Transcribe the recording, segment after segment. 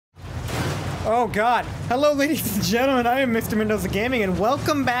Oh god. Hello ladies and gentlemen, I am Mr. Mendoza Gaming and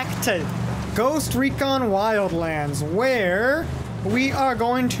welcome back to Ghost Recon Wildlands, where we are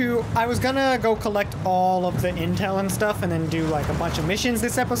going to... I was gonna go collect all of the intel and stuff and then do like a bunch of missions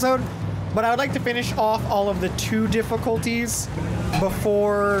this episode, but I would like to finish off all of the 2 difficulties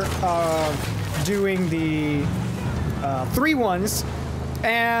before doing the 3 ones.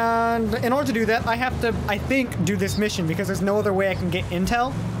 And in order to do that, I have to, I think, do this mission because there's no other way I can get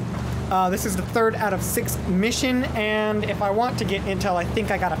intel. This is the 3rd out of 6 mission, and if I want to get intel, I think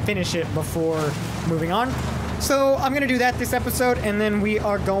I gotta finish it before moving on. So I'm gonna do that this episode, and then we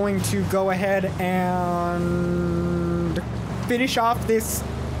are going to go ahead and finish off this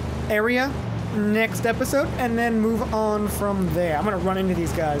area next episode, and then move on from there. I'm gonna run into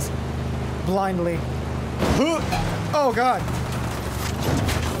these guys blindly. Oh god.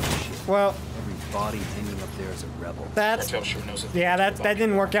 Well, body hanging up there as a rebel. That's, yeah, that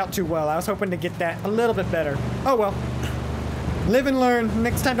didn't work out too well. I was hoping to get that a little bit better. Oh well. Live and learn.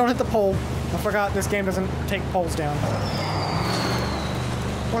 Next time don't hit the pole. I forgot this game doesn't take poles down.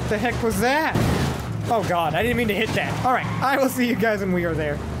 What the heck was that? Oh god, I didn't mean to hit that. Alright, I will see you guys when we are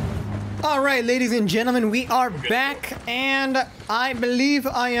there. Alright, ladies and gentlemen, we are back, and I believe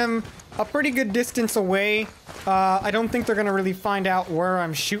I am a pretty good distance away. I don't think they're gonna really find out where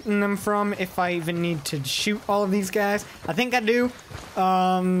I'm shooting them from, if I even need to shoot all of these guys. I think I do,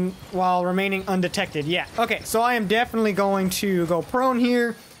 while remaining undetected. Yeah, okay, so I am definitely going to go prone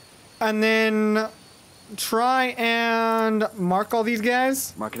here, and then try and mark all these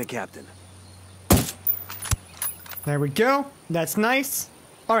guys. Marking a captain. There we go. That's nice.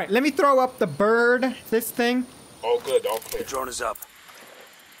 Alright, let me throw up the bird, this thing. All good, all clear. The drone is up.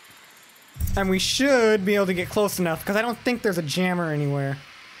 And we should be able to get close enough, because I don't think there's a jammer anywhere.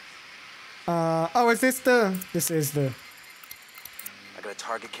 Oh, is this the... This is the... I got a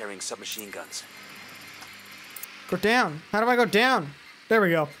target carrying submachine guns. Go down. How do I go down? There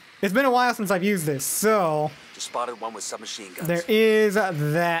we go. It's been a while since I've used this, so... Just spotted one with submachine guns. There is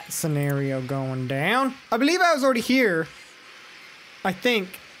that scenario going down. I believe I was already here. I think.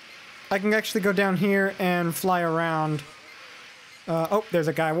 I can actually go down here and fly around. Oh, there's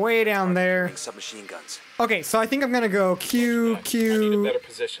a guy way down there. Submachine guns. Okay, so I think I'm gonna go Q, Q, I need a better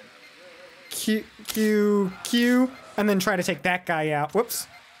position. Q, Q, Q, and then try to take that guy out. Whoops.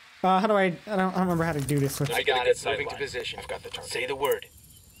 How do I don't remember how to do this. I got it. Moving to position. I've got the target. Say the word.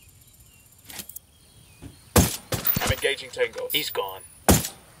 I'm engaging Tango. He's gone.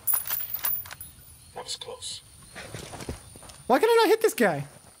 That was close. Why can I not hit this guy?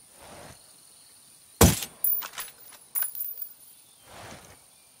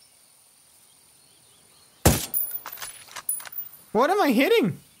 What am I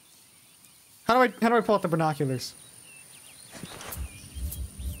hitting? How do I pull out the binoculars?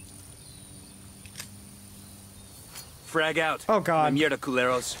 Frag out. Oh god. Mierda,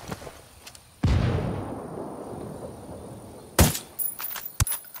 culeros.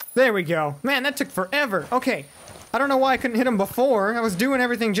 There we go. Man, that took forever. Okay. I don't know why I couldn't hit him before. I was doing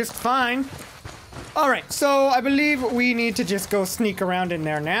everything just fine. Alright, so I believe we need to just go sneak around in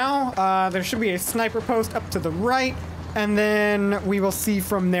there now. There should be a sniper post up to the right. And then we will see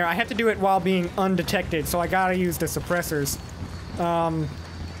from there. I have to do it while being undetected, so I gotta use the suppressors. I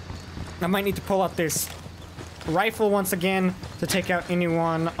might need to pull out this rifle once again to take out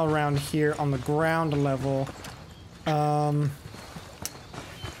anyone around here on the ground level.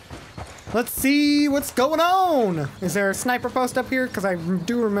 Let's see what's going on! Is there a sniper post up here? Because I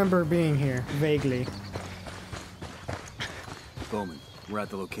do remember being here, vaguely. Bowman, we're at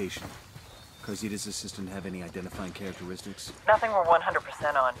the location. Carzida's assistant have any identifying characteristics? Nothing we're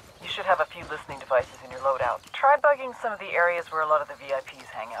 100% on. You should have a few listening devices in your loadout. Try bugging some of the areas where a lot of the VIPs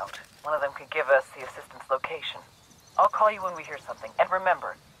hang out. One of them could give us the assistant's location. I'll call you when we hear something. And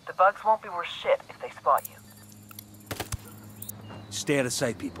remember, the bugs won't be worth shit if they spot you. Stay out of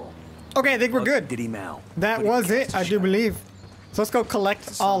sight, people. Okay, I think we're good. Diddy Mao. That was it, I do believe. So let's go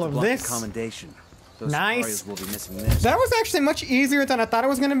collect all of this. Commendation. Those Nice. will be missing this. That was actually much easier than I thought it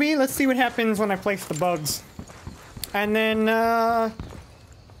was going to be. Let's see what happens when I place the bugs. And then,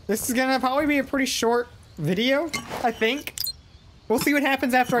 this is going to probably be a pretty short video, I think. We'll see what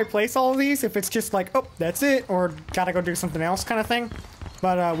happens after I place all of these. If it's just like, oh, that's it, or gotta go do something else kind of thing.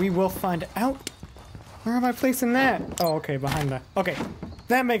 But, we will find out. Where am I placing that? Oh, okay, behind the... Okay,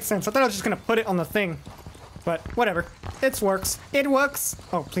 that makes sense. I thought I was just going to put it on the thing. But, whatever. It works. It works.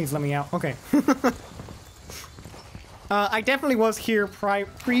 Oh, please let me out. Okay. I definitely was here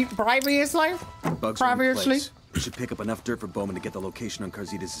previously. Bugs Previously. We should pick up enough dirt for Bowman to get the location on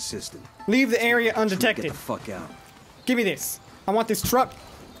Carzida's assistant. Leave the area undetected. Get the fuck out. Give me this. I want this truck.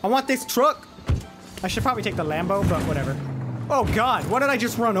 I want this truck. I should probably take the Lambo, but whatever. Oh god, what did I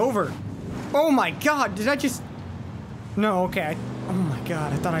just run over? Oh my god, did I just... No, okay. Oh my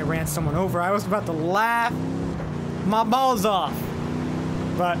god, I thought I ran someone over. I was about to laugh my balls off.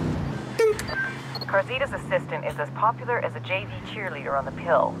 But... Dink. Carzita's assistant is as popular as a JV cheerleader on the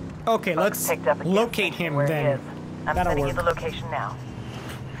pill. Okay, Folks let's picked up a locate guess him where he then. is. I'm That'll sending you work. the location now.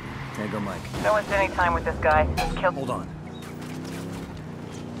 Tango Mike. Don't waste any time with this guy. Just kill. Hold on.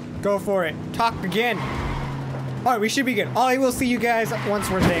 Go for it. Talk again. Alright, we should be good. I will see you guys once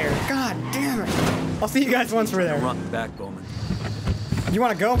we're there. God damn it. I'll see you guys once we're there. Run back, Bowman. You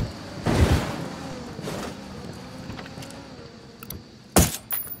wanna go?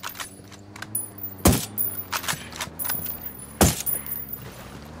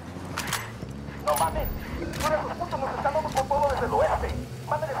 No mames, todos esos putos nos están dando por todo desde el oeste.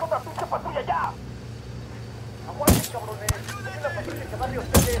 Mándenles otra pinche patrulla ya. Aguanten, cabrones. Es la patrulla que va de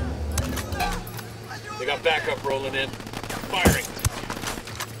ustedes. They got backup rolling in. Firing.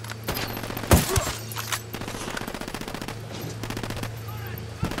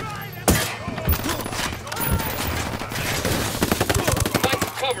 Find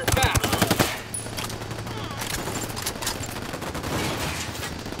some cover fast.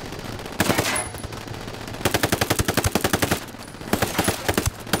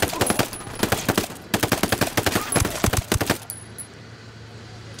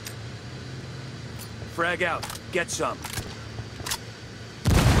 Frag out. Get some.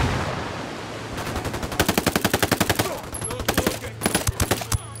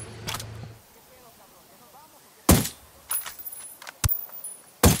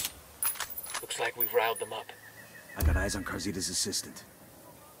 Looks like we've riled them up. I got eyes on Carzita's assistant.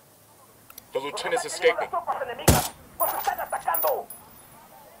 The lieutenant's escaping. Las tropas enemigas nos están atacando.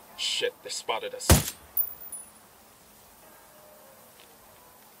 Shit, they spotted us.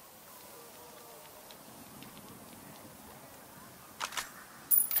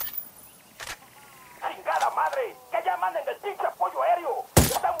 Chingada madre, que ya manden el pinche apoyo aéreo.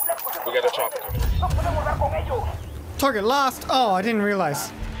 Está muy lejos de We got a chopper coming. No podemos dar con ellos. Target lost. Oh, I didn't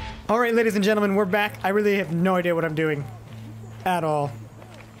realize. Alright, ladies and gentlemen, we're back. I really have no idea what I'm doing. At all.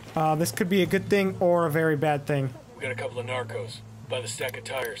 This could be a good thing or a very bad thing. We got a couple of narcos by the stack of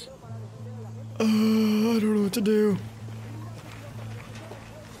tires. I don't know what to do.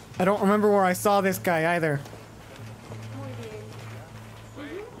 I don't remember where I saw this guy either.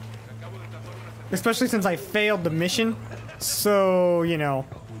 Especially since I failed the mission. So, you know.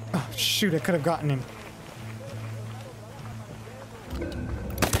 Oh, shoot, I could have gotten him.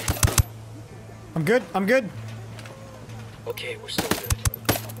 I'm good, I'm good. Okay, we're still good.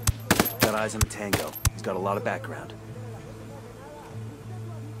 Got eyes on the Tango. He's got a lot of background.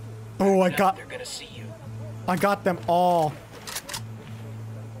 Oh, I Now got They're gonna see you. them all.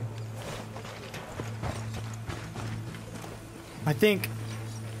 I think.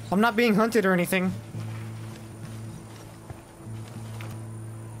 I'm not being hunted or anything.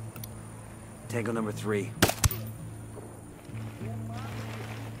 Tango number 3.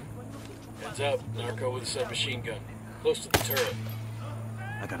 Heads up, narco with a submachine gun. Close to the turret.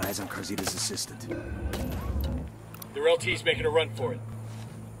 I got eyes on Carzita's assistant. Their LT's making a run for it.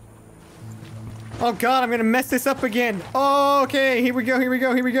 Oh god, I'm gonna mess this up again. Oh, okay, here we go, here we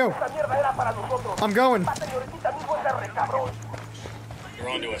go, here we go. Esta mierda era para nosotros. I'm going. La señorita mismo es R, cabrón. They're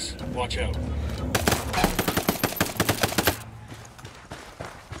onto us. Watch out.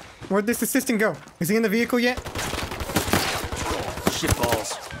 Where'd this assistant go? Is he in the vehicle yet? Shit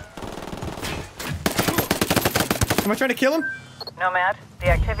balls. Am I trying to kill him? Nomad, the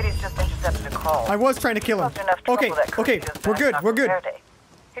activity's just intercepted a call. I was trying to kill him. Caused enough trouble Okay, that okay, Carzita's we're back good, on we're good. Verde.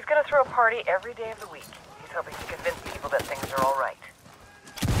 He's gonna throw a party every day of the week. He's hoping to convince people that things are all right.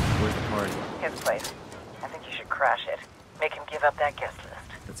 Where's the party? His place. I think you should crash it. Make him give up that guest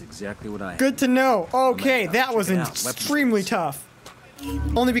list. That's exactly what I... Good to know. Okay, that was Check it out. extremely tough.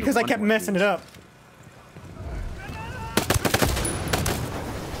 Only because I kept messing it up.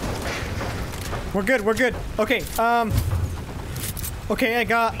 We're good, we're good. Okay, okay, I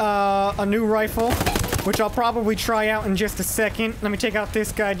got, a new rifle, which I'll probably try out in just a second. Let me take out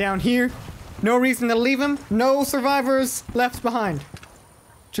this guy down here. No reason to leave him. No survivors left behind.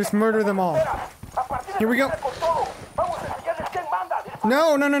 Just murder them all. Here we go.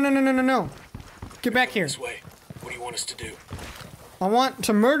 No, no, no, no, no, no, no, no. Get back here. This way. What do you want us to do? I want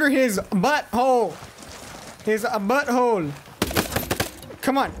to murder his butthole. His butthole.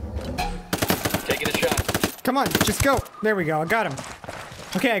 Come on. Taking a shot. Come on, just go. There we go, I got him.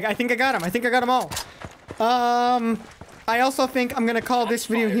 Okay, I think I got him. I think I got them all. I also think I'm gonna call this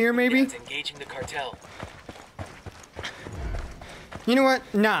video here, maybe. Engaging the cartel. You know what?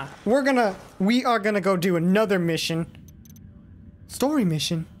 Nah. We are gonna go do another mission. Story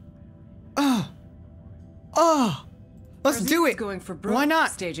mission? Let's do it! Going for broke, Why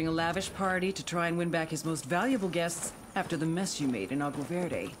not? Staging a lavish party to try and win back his most valuable guests after the mess you made in Agua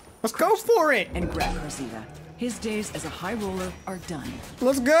Verde. Let's go for it! And grab Rosita. His days as a high roller are done.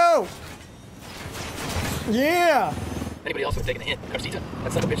 Let's go! Yeah! Anybody else would have taken a hint? Carcita,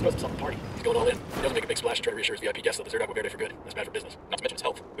 that son of a bitch knows himself a party. He's going all in. He doesn't make a big splash and try to reassure his VIP guests they'll desert Agua Verde for good. That's bad for business. Not to mention his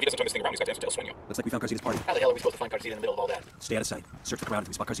health. If he doesn't turn this thing around, he's got to answer to El Sueño. Looks like we found Carcita's party. How the hell are we supposed to find Carcita in the middle of all that? Stay out of sight. Search the crowd until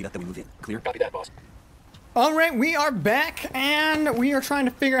we spot Carcita, then we move in. Clear? Copy that, boss. Alright, we are back, and we are trying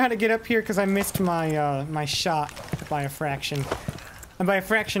to figure out how to get up here because I missed my, my shot by a fraction. And by a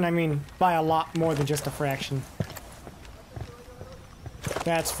fraction, I mean by a lot more than just a fraction.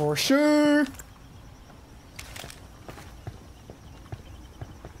 That's for sure!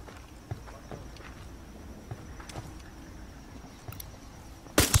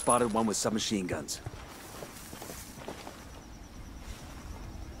 Spotted one with submachine guns.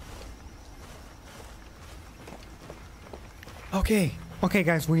 Okay, okay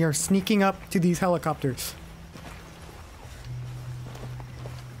guys, we are sneaking up to these helicopters.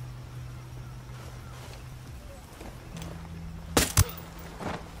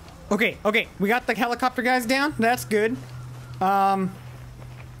 Okay, we got the helicopter guys down. That's good. I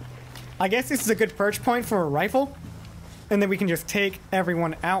guess this is a good perch point for a rifle. And then we can just take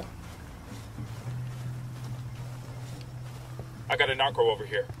everyone out. I got a narco over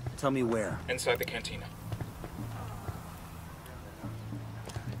here, Tell me where. inside the cantina.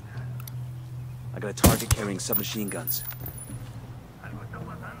 I got a target carrying submachine guns.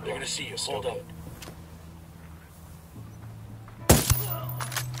 They're gonna see you. Hold up.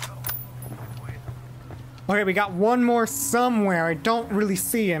 Okay, we got one more somewhere. I don't really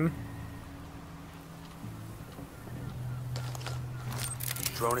see him.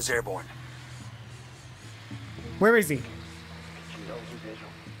 Drone is airborne. Where is he?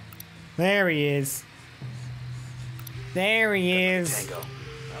 There he is. There he is. Tango.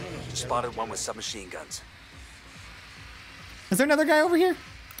 Spotted one with submachine guns. Is there another guy over here?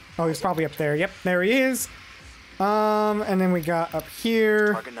 Oh, he's probably up there. Yep, there he is. And then we got up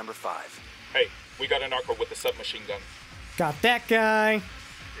here. Target number 5. Hey, we got a narco with the submachine gun. Got that guy.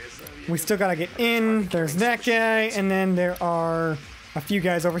 We still gotta get in. There's that guy. And then there are a few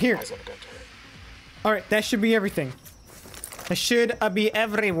guys over here. Eyes on the gun turret. Alright, that should be everything. That should be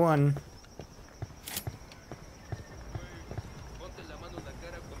everyone.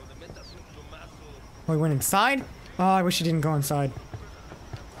 Oh, we went inside? Oh, I wish he didn't go inside.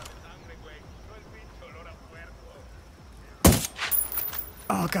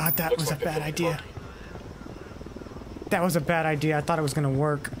 Oh god, that was a bad idea. That was a bad idea. I thought it was gonna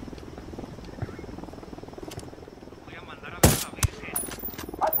work.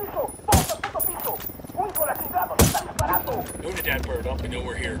 Unidad bird up. We know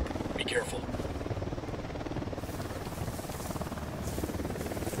we're here. Be careful.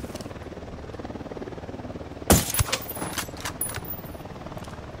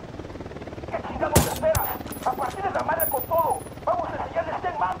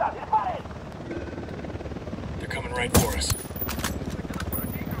 They're coming right for us.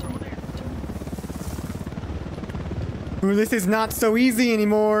 Ooh, this is not so easy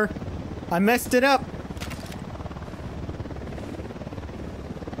anymore. I messed it up.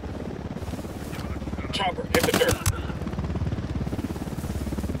 Chopper, hit the dirt.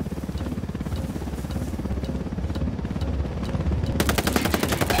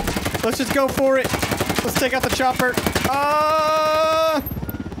 Let's just go for it. Let's take out the chopper.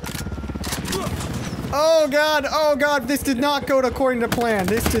 Oh god, this did not go according to plan.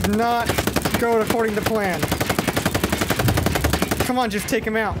 This did not go according to plan. Come on, just take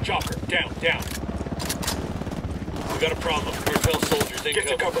him out. Chopper, down, down. We got a problem. Cartel soldiers in Get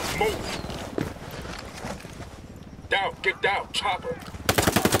to cover. cover, move. Down, get down, chopper.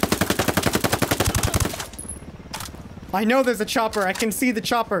 I know there's a chopper. I can see the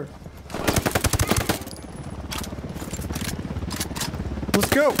chopper. Let's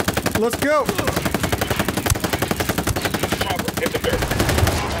go. Let's go. Chopper, hit the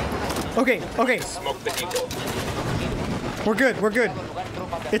dirt. Okay, okay. Smoke the eagle. We're good. We're good.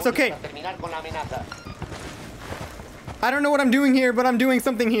 It's okay. I don't know what I'm doing here, but I'm doing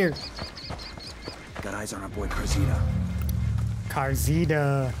something here. Got eyes on our boy Carcita.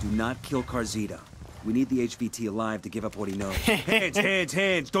 Carcita. Do not kill Carcita. We need the HVT alive to give up what he knows.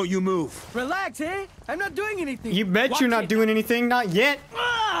 Hands, don't you move. Relax, eh? I'm not doing anything. You bet you're not doing anything. Not yet.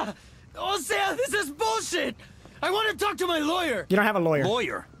 Ah! Oh, Sam, this is bullshit. I want to talk to my lawyer. You don't have a lawyer.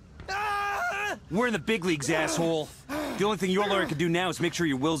 Lawyer? Ah! We're in the big leagues, asshole. The only thing your lawyer can do now is make sure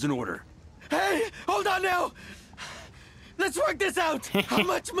your will's in order. Hey, hold on now. Let's work this out. How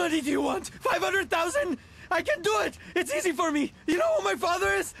much money do you want? 500,000? I can do it. It's easy for me. You know who my father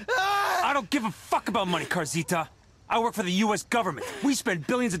is? Ah! I don't give a fuck about money, Carzita. I work for the U.S. government. We spend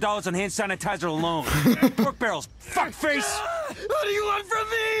billions of dollars on hand sanitizer alone. Pork barrels, fuckface! What do you want from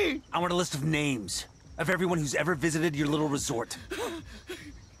me? I want a list of names of everyone who's ever visited your little resort.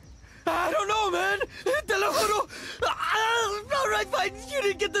 I don't know, man. Te lo juro. All right, fine. You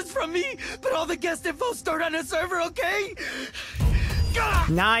didn't get this from me, but all the guest info stored on a server, okay?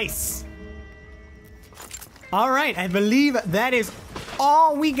 Nice. All right, I believe that is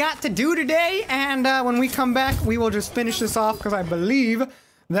all we got to do today, and when we come back, we will just finish this off because I believe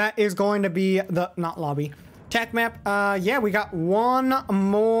that is going to be the not lobby tech map. Yeah, we got one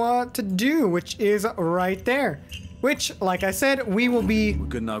more to do, which is right there. Which, like I said, we will be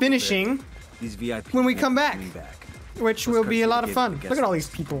finishing These VIP when we come back, which will be a lot of get fun. the Look at all these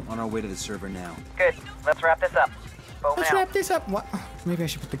people. On our way to the server now. Good. Let's wrap this up. Boom Let's out. wrap this up. What? Maybe I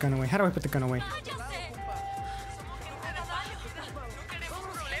should put the gun away. How do I put the gun away?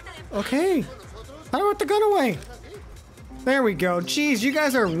 Okay. How do I put the gun away? There we go. Jeez, you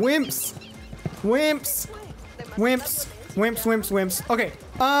guys are wimps. Wimps. Wimps. Wimps, wimps, wimps. Okay.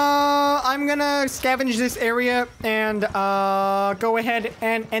 I'm gonna scavenge this area and go ahead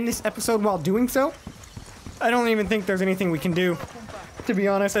and end this episode while doing so. I don't even think there's anything we can do. To be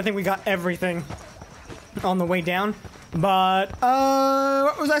honest, I think we got everything on the way down. But,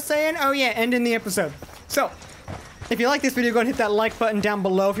 what was I saying? Oh yeah, ending the episode. So, if you like this video, go ahead and hit that like button down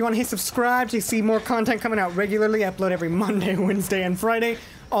below. If you want to hit subscribe to see more content coming out regularly, I upload every Monday, Wednesday, and Friday,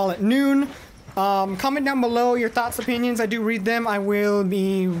 all at noon. Comment down below your thoughts, opinions. I do read them. I will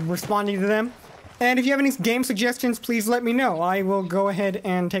be responding to them. And if you have any game suggestions, please let me know. I will go ahead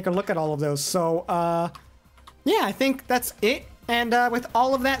and take a look at all of those. So, yeah, I think that's it. And with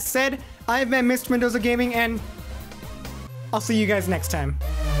all of that said, I've been Mr. Mendoza Gaming, and I'll see you guys next time.